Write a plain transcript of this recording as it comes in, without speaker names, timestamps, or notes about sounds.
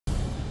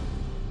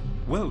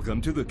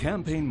Welcome to the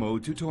Campaign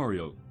Mode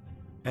tutorial.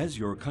 As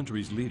your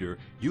country's leader,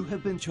 you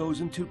have been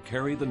chosen to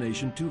carry the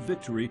nation to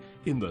victory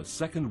in the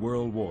Second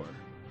World War.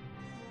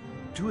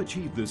 To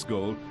achieve this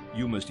goal,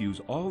 you must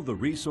use all the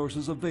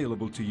resources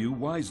available to you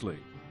wisely.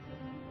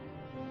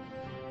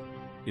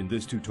 In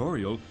this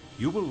tutorial,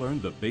 you will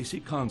learn the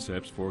basic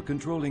concepts for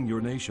controlling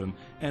your nation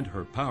and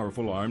her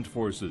powerful armed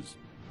forces.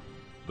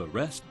 The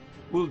rest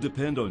will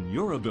depend on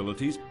your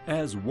abilities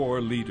as war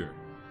leader.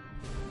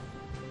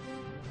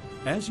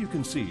 As you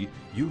can see,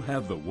 you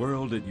have the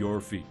world at your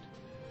feet.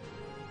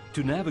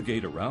 To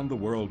navigate around the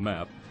world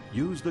map,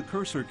 use the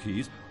cursor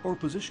keys or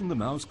position the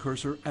mouse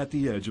cursor at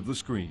the edge of the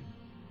screen.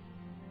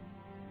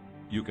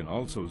 You can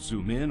also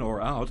zoom in or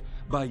out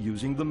by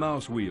using the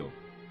mouse wheel.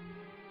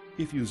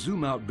 If you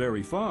zoom out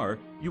very far,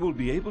 you will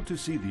be able to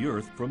see the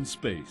Earth from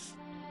space.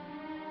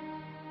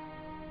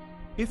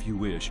 If you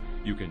wish,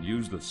 you can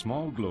use the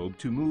small globe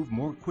to move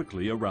more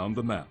quickly around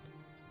the map.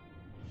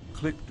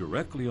 Click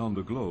directly on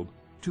the globe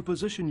to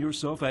position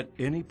yourself at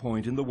any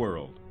point in the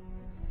world.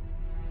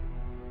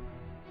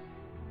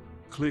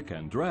 Click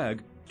and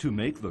drag to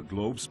make the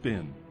globe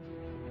spin.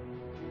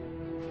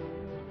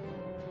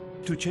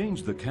 To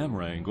change the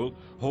camera angle,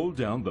 hold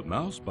down the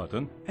mouse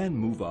button and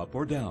move up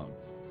or down.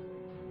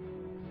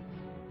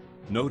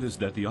 Notice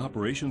that the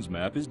operations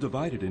map is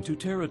divided into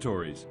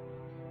territories.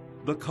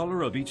 The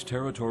color of each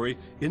territory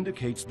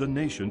indicates the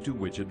nation to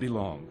which it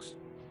belongs.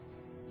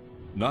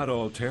 Not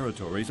all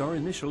territories are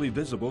initially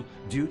visible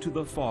due to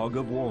the fog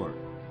of war.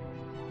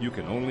 You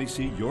can only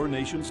see your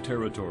nation's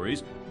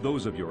territories,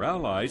 those of your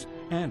allies,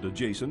 and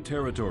adjacent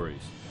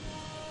territories.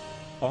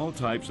 All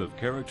types of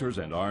characters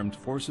and armed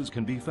forces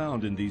can be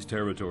found in these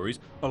territories,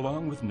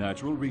 along with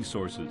natural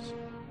resources.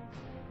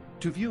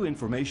 To view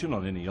information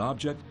on any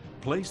object,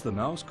 place the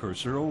mouse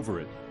cursor over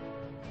it.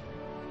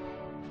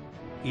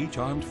 Each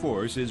armed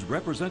force is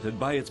represented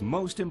by its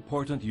most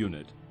important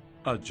unit,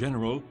 a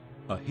general,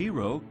 a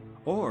hero,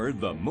 or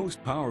the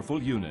most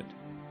powerful unit.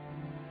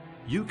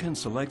 You can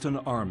select an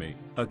army,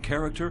 a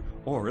character,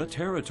 or a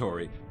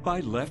territory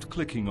by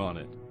left-clicking on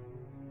it.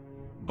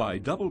 By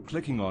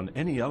double-clicking on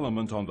any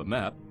element on the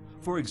map,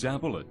 for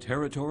example a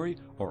territory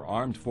or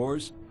armed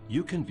force,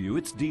 you can view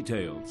its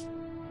details.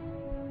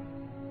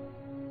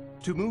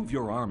 To move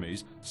your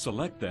armies,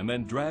 select them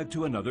and drag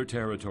to another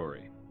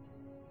territory.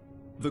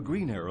 The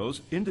green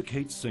arrows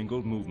indicate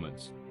single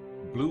movements.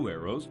 Blue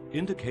arrows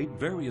indicate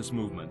various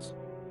movements.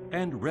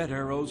 And red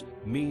arrows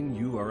mean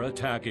you are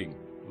attacking.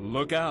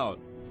 Look out!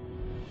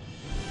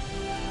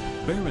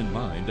 Bear in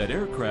mind that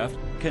aircraft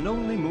can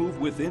only move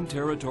within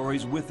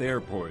territories with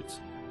airports.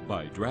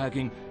 By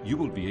dragging, you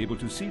will be able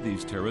to see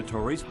these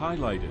territories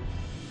highlighted.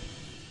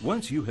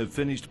 Once you have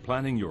finished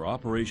planning your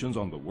operations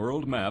on the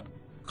world map,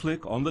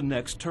 click on the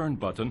Next Turn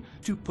button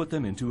to put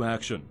them into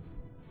action.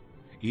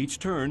 Each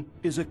turn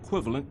is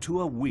equivalent to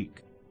a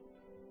week.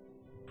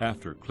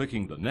 After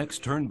clicking the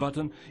Next Turn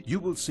button, you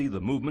will see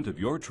the movement of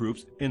your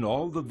troops in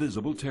all the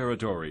visible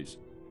territories.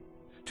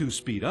 To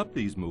speed up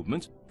these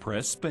movements,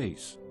 press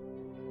space.